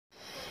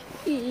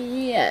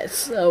Yeah,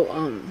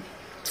 so,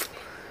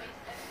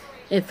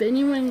 if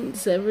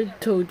anyone's ever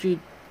told you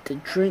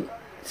to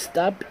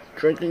stop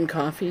drinking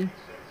coffee,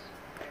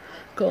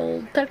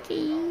 cold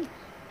turkey,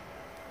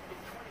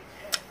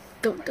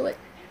 don't do it.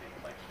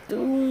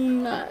 Do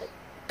not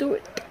do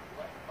it.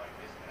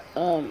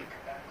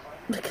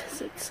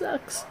 Because it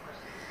sucks.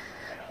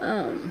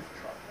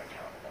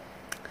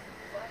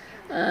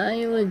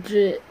 I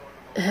legit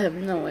have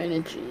no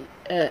energy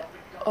at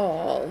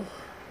all.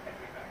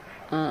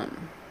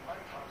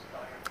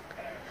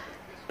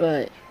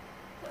 But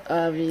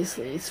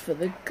obviously it's for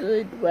the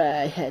good,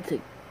 where I had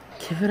to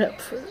give it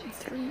up for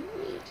 3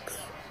 weeks.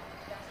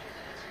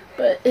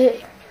 But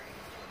hey,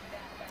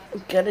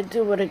 gotta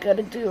do what I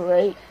gotta do,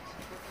 right?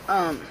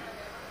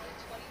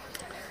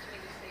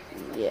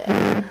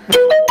 Yeah.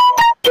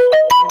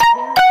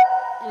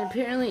 And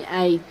apparently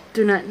I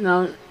do not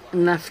know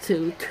enough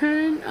to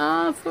turn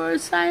off or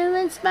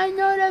silence my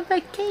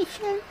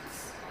notifications.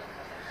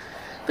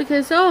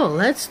 Because,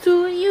 let's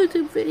do a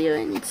YouTube video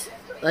and,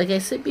 like I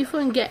said before,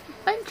 and get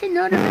a bunch of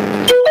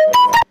notifications.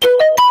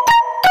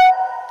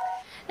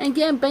 And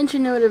get a bunch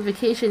of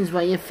notifications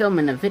while you're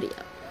filming a video.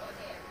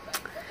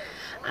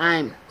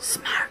 I'm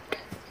smart.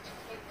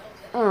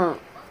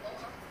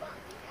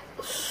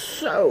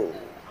 So,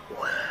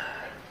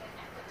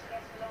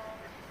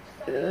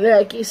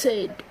 like you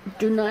said,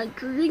 do not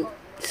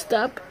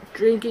stop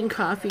drinking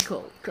coffee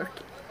cold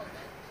turkey.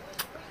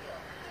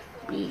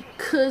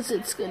 Because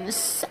it's gonna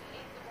suck.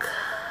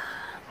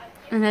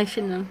 And I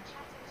should know.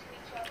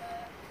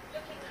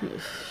 Oh,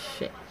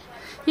 shit.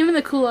 Even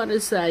the cool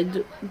waters that I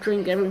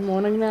drink every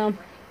morning now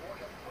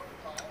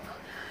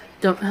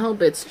don't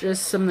help. It's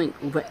just something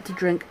wet to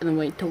drink on the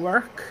way to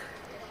work.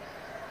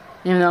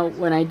 You know,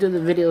 when I do the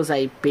videos,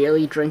 I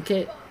barely drink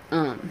it.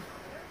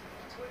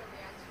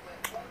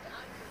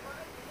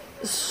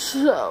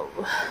 So,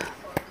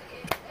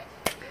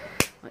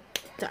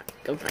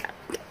 talk about.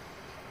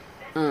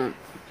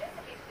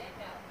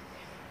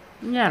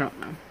 Yeah, I don't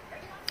know.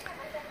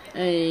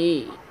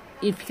 If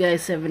you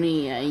guys have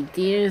any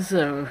ideas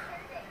or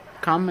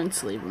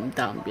comments, leave them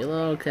down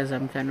below, because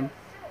I'm kind of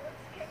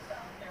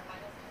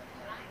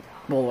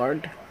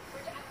bored.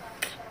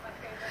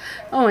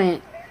 Oh,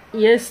 and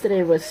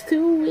yesterday was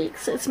 2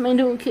 weeks since my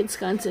new kids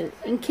concert,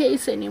 in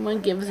case anyone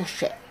gives a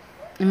shit.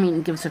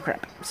 Gives a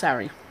crap.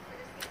 Sorry.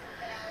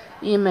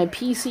 And my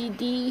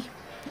PCD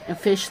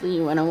officially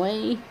went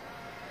away.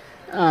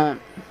 And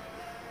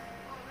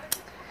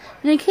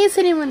in case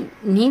anyone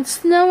needs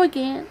to know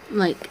again,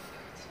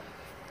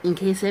 in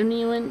case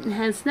anyone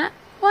has not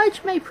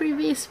watched my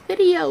previous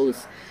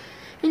videos,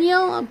 and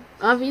y'all are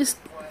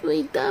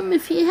obviously dumb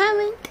if you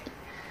haven't,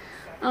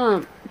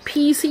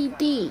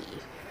 PCD,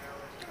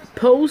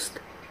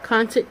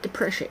 post-concert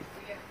depression.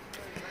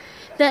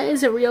 That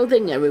is a real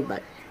thing,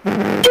 everybody.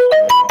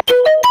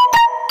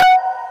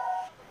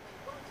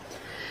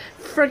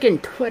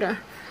 Friggin' Twitter.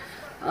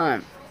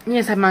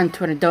 Yes, I'm on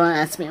Twitter. Don't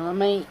ask me what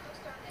my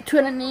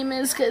Twitter name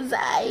is, because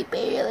I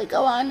barely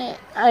go on it.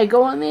 I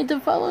go on there to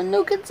follow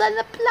New Kids on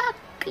the Block,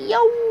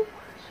 yo.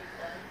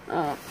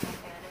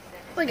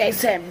 Like I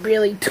said,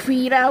 really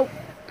tweet out.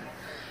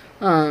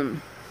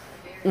 When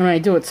I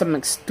do it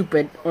something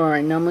stupid, or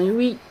I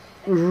normally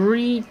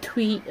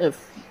retweet a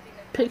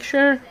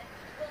picture.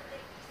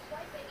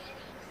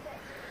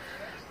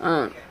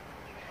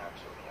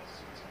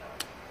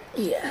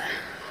 Yeah.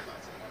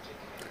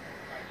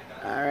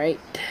 Alright.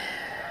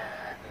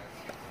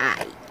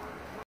 Bye.